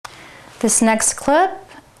This next clip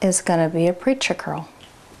is going to be a preacher curl.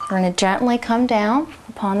 You're going to gently come down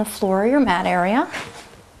upon the floor of your mat area.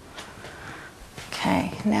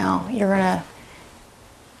 Okay, now you're going to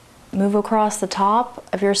move across the top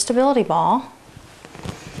of your stability ball.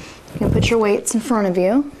 You can put your weights in front of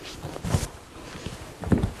you.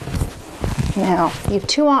 Now, you have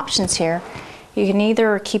two options here. You can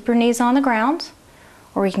either keep your knees on the ground,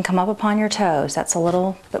 or you can come up upon your toes. That's a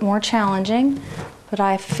little bit more challenging, but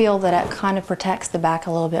I feel that it kind of protects the back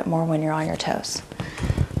a little bit more when you're on your toes.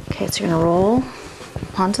 Okay, so you're gonna roll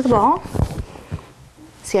onto the ball.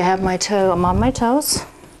 See, I have my toe, I'm on my toes.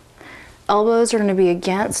 Elbows are gonna be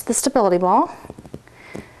against the stability ball.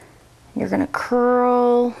 You're gonna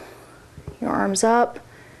curl your arms up,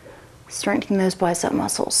 strengthening those bicep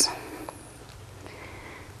muscles.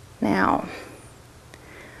 Now,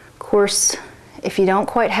 of course, if you don't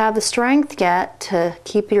quite have the strength yet to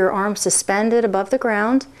keep your arms suspended above the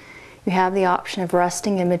ground, you have the option of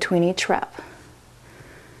resting in between each rep.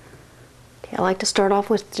 Okay, I like to start off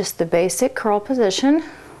with just the basic curl position.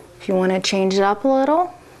 If you want to change it up a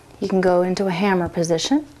little, you can go into a hammer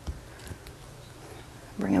position.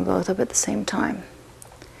 Bring them both up at the same time.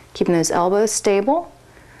 Keeping those elbows stable.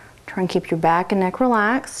 Try and keep your back and neck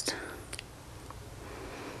relaxed.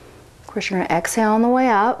 Of course, you're going to exhale on the way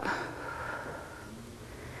up.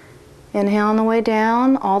 Inhale on the way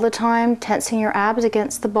down, all the time tensing your abs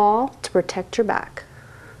against the ball to protect your back.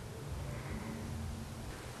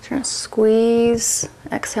 So you're going to squeeze,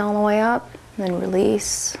 exhale on the way up, and then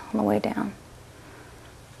release on the way down.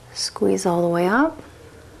 Squeeze all the way up,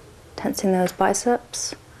 tensing those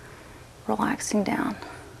biceps, relaxing down.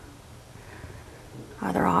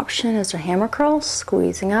 Other option is a hammer curl,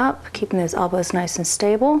 squeezing up, keeping those elbows nice and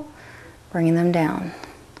stable, bringing them down.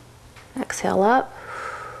 Exhale up.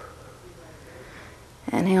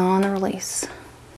 Inhale on the release.